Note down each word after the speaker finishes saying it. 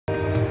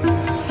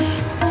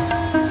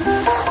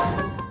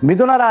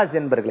மிதுன ராசி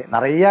என்பர்களே,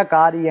 நிறைய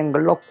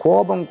காரியங்கள்ல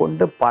கோபம்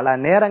கொண்டு பல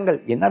நேரங்கள்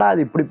என்னடா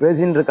அது இப்படி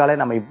பேசின்னு இருக்காளே,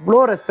 நம்ம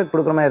இவ்வளோ ரெஸ்பெக்ட்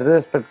கொடுக்குறோமே,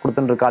 ரெஸ்பெக்ட்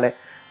கொடுத்துட்டு இருக்காளே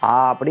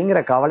அப்படிங்கிற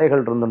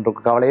கவலைகள்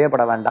இருந்துருக்கு. கவலையே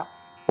பட வேண்டாம்.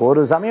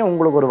 ஒரு சமயம்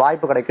உங்களுக்கு ஒரு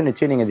வாய்ப்பு கிடைக்கும்,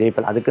 நிச்சயம் நீங்க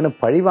ஜெயிப்பல். அதுக்குன்னு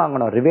பழி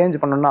வாங்கணும், ரிவேஞ்ச்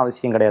பண்ணணும்னு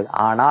அவசியம் கிடையாது.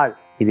 ஆனால்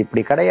இது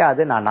இப்படி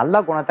கிடையாது, நான்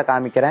நல்ல குணத்தை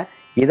காமிக்கிறேன்,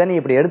 இதை நீ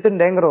இப்படி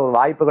எடுத்துட்டேங்கிற ஒரு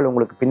வாய்ப்புகள்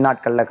உங்களுக்கு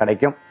பின்னாட்கள்ல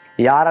கிடைக்கும்.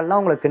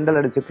 யாரெல்லாம் உங்களை கிண்டல்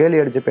அடிச்சு கேலி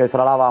அடிச்சு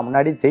பேசுறாளா, அவ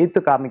முன்னாடி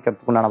ஜெயித்து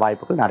காமிக்கிறதுக்குண்டான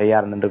வாய்ப்புகள்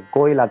நிறைய இருந்துருக்கு.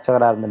 கோயில்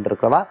அர்ச்சகரா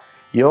இருந்துருக்கிறவா,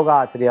 யோகா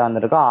ஆசிரியரா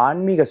இருந்திருக்கா,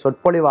 ஆன்மீக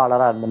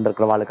சொற்பொழிவாளராக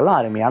இருந்திருக்கிறவாளுக்கெல்லாம்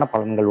அருமையான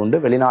பலன்கள் உண்டு.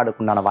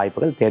 வெளிநாடுக்குண்டான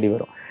வாய்ப்புகள் தேடி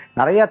வரும்.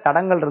 நிறைய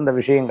தடங்கள் இருந்த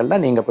விஷயங்கள்ல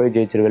நீங்க போய்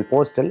ஜெயிச்சிருவீர்கள்.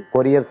 போஸ்டல்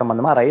கொரியர்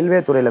சம்பந்தமா ரயில்வே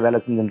துறையில வேலை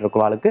செஞ்சுட்டு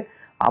இருக்கிறவாளுக்கு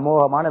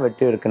அமோகமான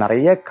வெற்றி இருக்கு.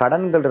 நிறைய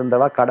கடன்கள்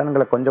இருந்தவா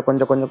கடன்களை கொஞ்சம்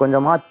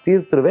கொஞ்சமா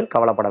தீர்த்துருவேல்,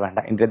 கவலைப்பட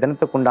வேண்டாம். இன்றைய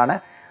தினத்துக்குண்டான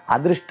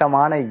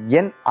அதிர்ஷ்டமான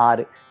எண்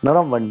 6,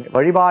 நிறம் வெண்மை.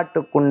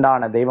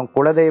 வழிபாட்டுக்குண்டான தெய்வம்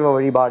குலதெய்வ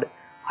வழிபாடு,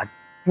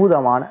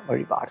 அற்புதமான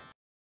வழிபாடு.